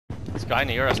This guy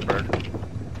near us, Bird.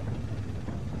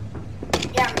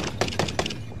 Yeah.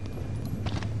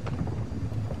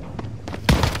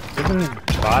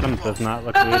 Bottom does not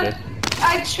look looted.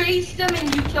 I traced him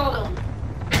and you killed him.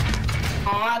 Oh,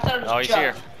 I thought it was Oh, he's Chuck.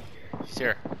 here. He's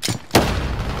here.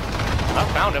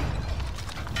 I found him.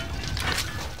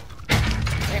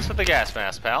 Thanks for the gas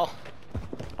mask, pal.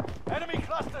 Enemy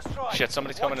cluster strike. Shit,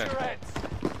 somebody's coming in.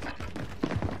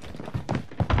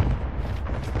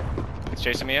 It's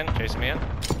chasing me in, chasing me in.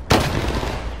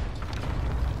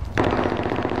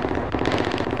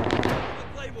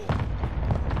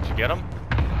 Did you get him?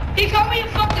 He called me a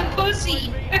fucking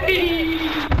pussy.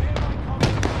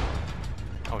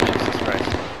 Oh, Jesus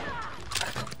Christ.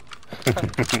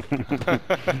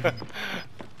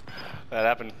 That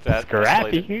happened. That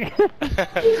Scrappy. He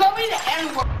called me the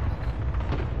N-word.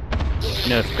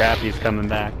 No, Scrappy's coming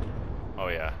back. Oh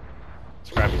yeah,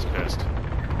 Scrappy's pissed.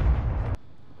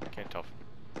 Can't tell.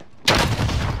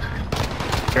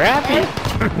 Scrappy!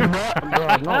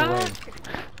 No way.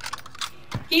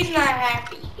 He's not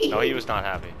happy. No, he was not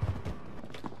happy.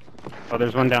 Oh,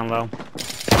 there's one down low.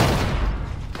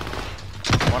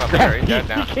 One up there, he's dead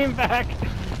now. He came back.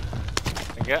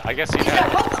 I guess he's He said,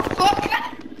 dead. what the fuck?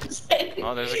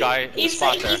 Oh, there's a guy in the He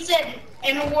spot said, there. he said,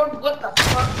 N-word, what the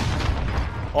fuck?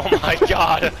 Oh my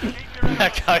god,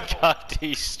 that guy got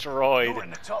destroyed. You're in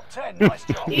the top 10. Nice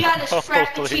job. You got his strap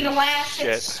Holy between the last shit.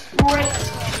 and straight.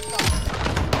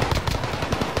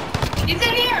 He's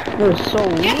in here! You're so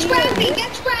Get weird. Scrappy!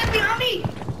 Get Scrappy on me!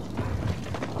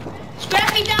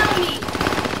 Scrappy down on me!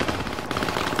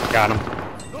 Got him.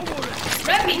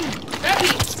 Scrappy!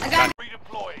 Scrappy! I got him!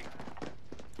 Redeploying.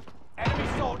 Enemy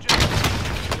soldiers.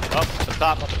 Up the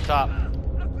top, up the top.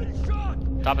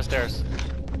 Top of stairs.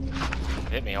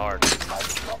 Hit me hard. Top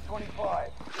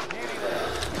 25. Nearly there.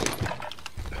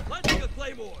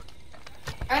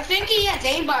 I think he has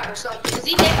aimbot or something, because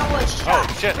he didn't know what shot.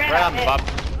 Oh shit, Right right on me, ahead. Bob.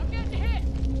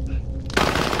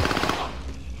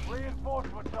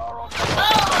 Reinforcements are on.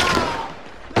 Oh!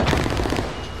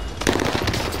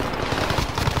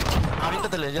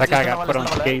 That guy got put on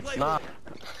skates.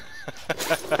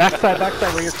 Backside,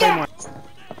 where you're claymore.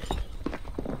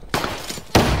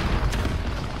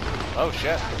 Oh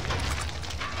shit.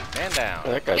 Man down.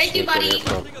 That guy's Thank you, sneaking buddy. in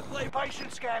from-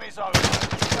 Patient scan is over.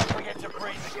 Don't forget to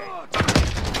breathe again.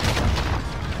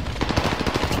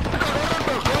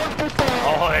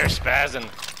 Oh, they're spazzing.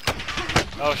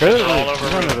 Oh shit, they're all over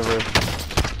Run to me. the roof.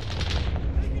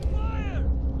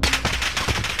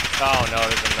 Oh no,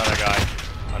 there's another guy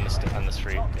on the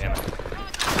street. Damn it.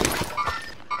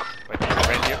 Wait,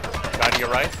 right here. Guy to your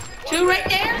right. Two right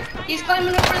there. He's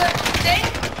climbing over the thing.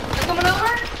 They're coming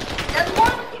over. There's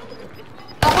one.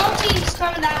 The whole team's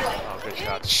coming that way. Oh, good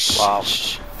shots. Wow.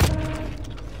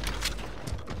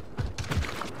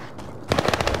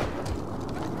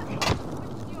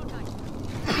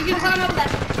 You can climb up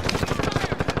that.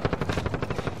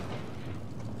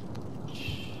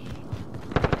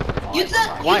 Use the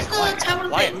tower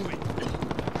Wyatt. thing.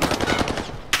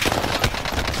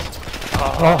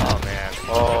 Oh man.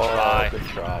 Oh, Good good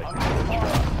try.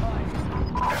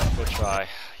 Good try.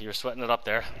 You were sweating it up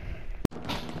there.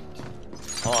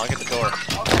 Oh, I'll get the door.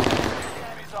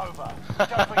 Scan is over.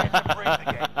 Don't forget to breathe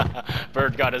again.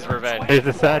 Bird got his revenge. There's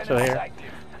a satchel here.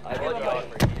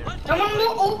 Someone move.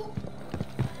 Oh.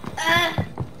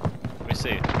 Let me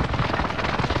see.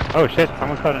 Oh shit,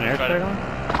 someone caught an airstrike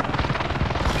on?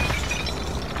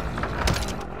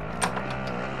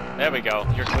 There we go.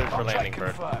 You're cleared for landing,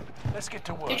 Bird. Confirmed. Let's get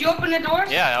to work. Did you open the door?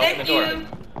 Yeah, I opened the door. You.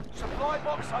 Supply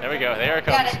box There we go. There it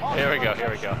Got comes. it. Here we go. Here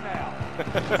we go.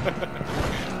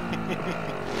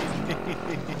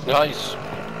 Nice.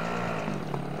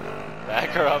 Back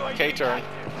her up. K-turn.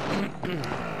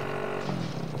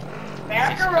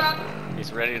 Back her up.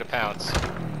 He's ready to pounce.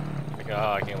 Like,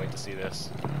 oh, I can't wait to see this.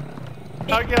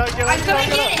 Oh, get up, get I up, couldn't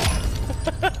get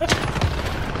get up.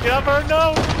 it. Get up, Bird,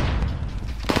 no!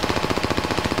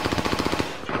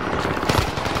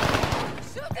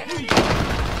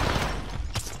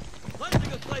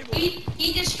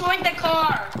 He destroyed the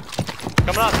car.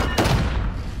 Coming up.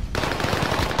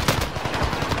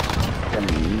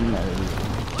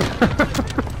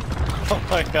 Oh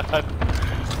my god.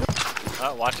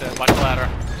 Oh, watch it. Watch the ladder.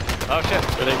 Oh shit.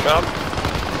 Here they come.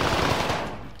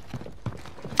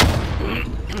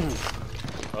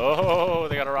 Oh,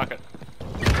 they got a rocket.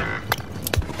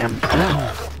 Damn.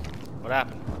 What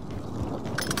happened?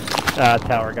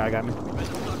 Tower guy got me. Payment's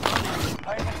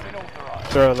been authorized.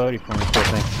 Throw a loadie for me, poor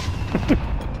thing.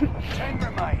 10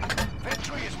 remain.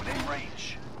 Victory is within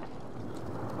reach.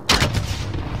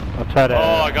 I'll try to.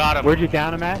 Oh, I got him. Where'd you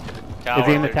down him at? Tower, Is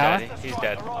he in the they're tower? dead. He's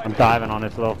dead. I'm diving on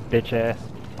this little bitch ass.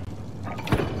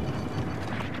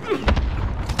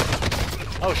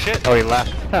 Oh shit! Oh, he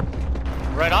left.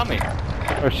 Right on me.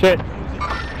 Oh shit.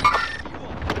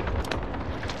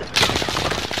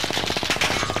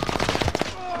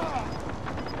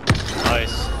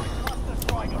 Nice.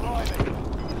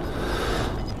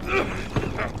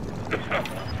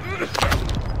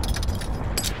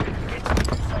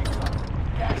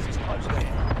 Gas is close in.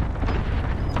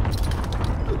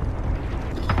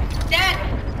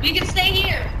 Dad, we can stay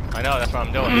here. I know, that's what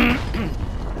I'm doing.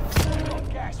 Got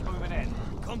gas moving in.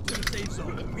 Come to the safe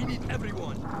zone. We need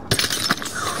everyone.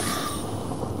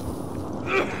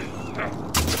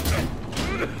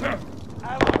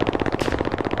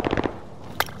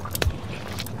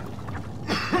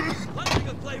 Planting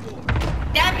a claymore.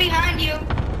 Dad, behind you.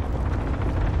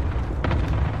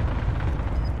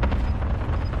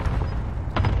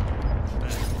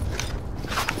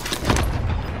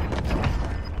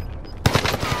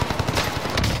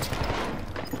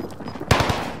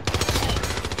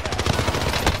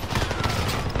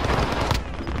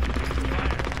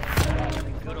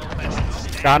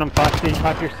 Got him, Foxy.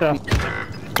 Pop yourself.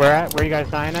 Where you guys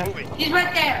dying at? He's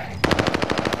right there.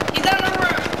 He's on the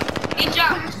roof. He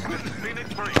jumped.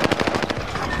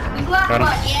 We blocked Got him.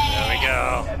 one. Yeah. There we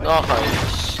go.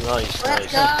 Nice, nice, Let's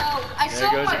nice. go. I There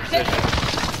saw goes my the position. picture.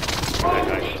 That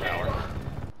guy's in the tower.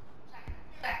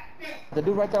 The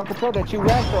dude right there on control that you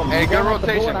ran from. Hey, You good ran out the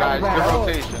door rotation, and I guys. ran Good out.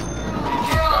 rotation. GG,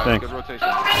 guys. Thanks. Good rotation.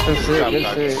 Good shit, Good good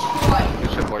job, shit.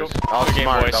 Good shit, boys. That was Good game,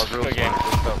 smart. boys. That was real Good game. smart.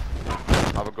 Good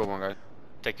stuff. Have a good one, guys.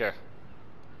 Take care.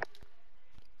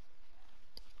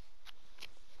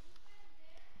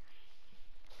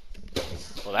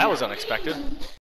 Well, that was unexpected.